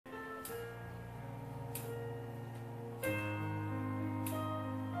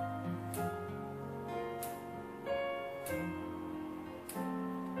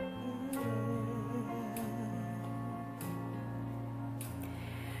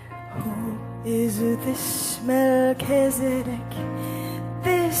is this Melchizedek,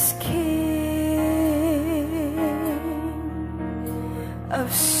 this king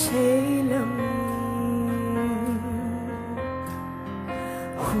of Salem?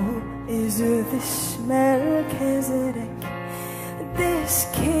 Who is this Melchizedek, this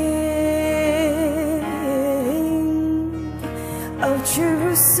king of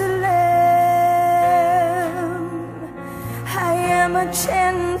Jerusalem? I am a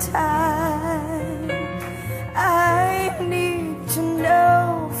Gentile, I need to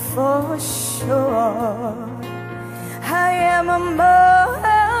know for sure. I am a Moabite,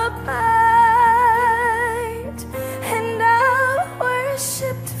 and I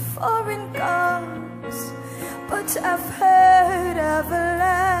worshipped foreign gods, but I've heard of a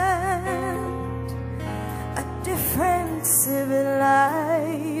land, a different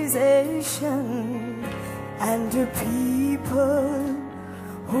civilization, and a people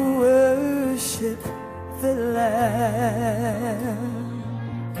who worship the Lamb.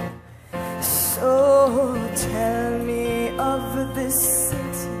 So tell me of this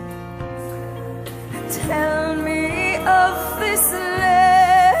city, tell me of this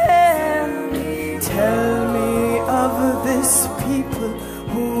land, tell me of this people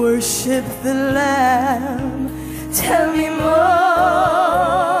who worship the Lamb. Tell me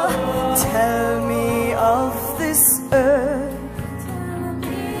more, tell me of this earth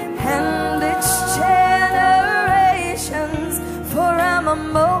and its generations, for I'm a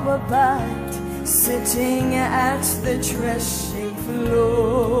Moabite sitting at the threshing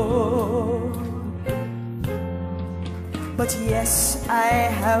floor. But yes, I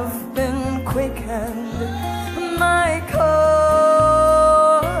have been quickened, my cause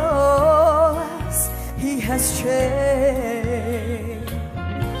He has changed,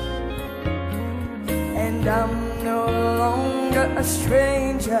 and I'm no longer a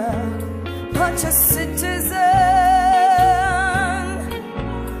stranger, but a citizen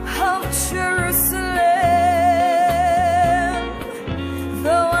of Jerusalem.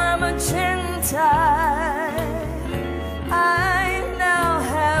 Though I'm a Gentile, I now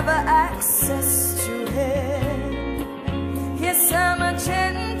have access to Him. Yes, I'm a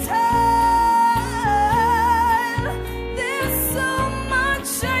Gentile. There's so much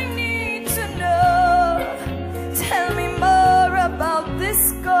I need to know. Tell me more about this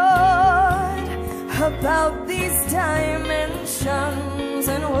God, about these dimensions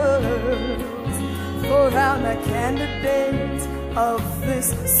and worlds, for I'm a candidate of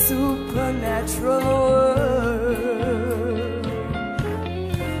this supernatural world.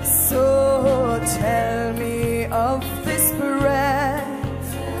 So tell me of this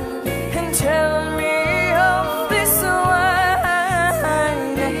breath, and tell me of this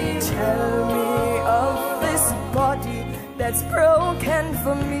wine, tell me of this body that's broken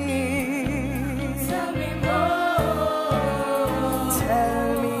for me. Tell me more,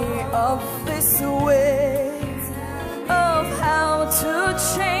 tell me of this way of how to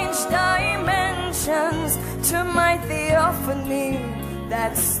change dimensions to my theophany.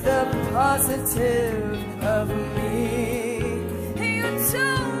 That's the positive of me. You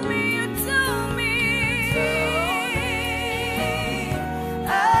told me, I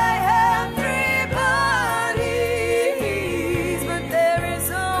have three bodies, but there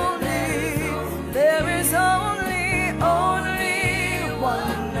is only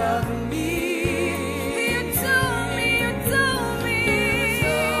one of me. You told me,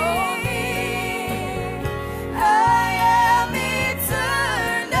 I am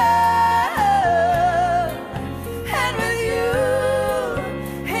eternal, and with you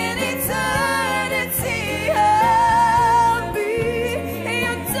in eternity I'll be.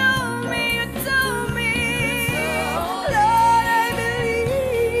 You told me, Lord, I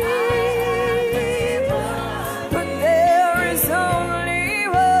believe, but there is only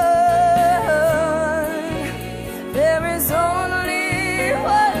one. There is only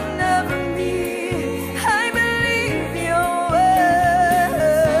one of me. I believe your word.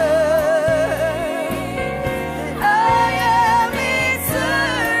 I am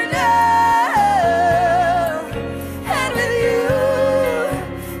eternal, and with you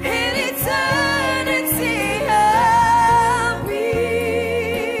in eternity I'll be.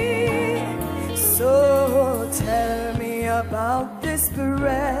 So tell me about this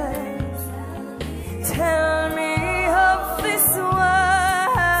breath, tell me of this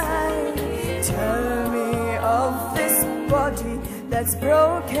wine, tell me of this body that's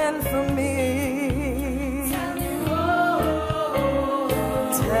broken for me.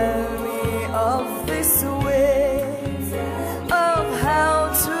 Tell me of this way of how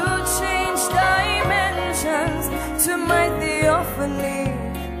to change dimensions to my theophany.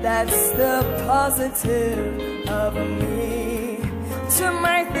 that's the positive of me. To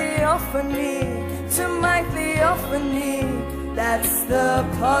my theophany, to my theophany, that's the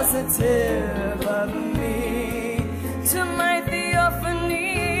positive of me. To my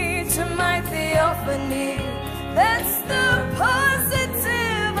theophany, to my theophany, that's the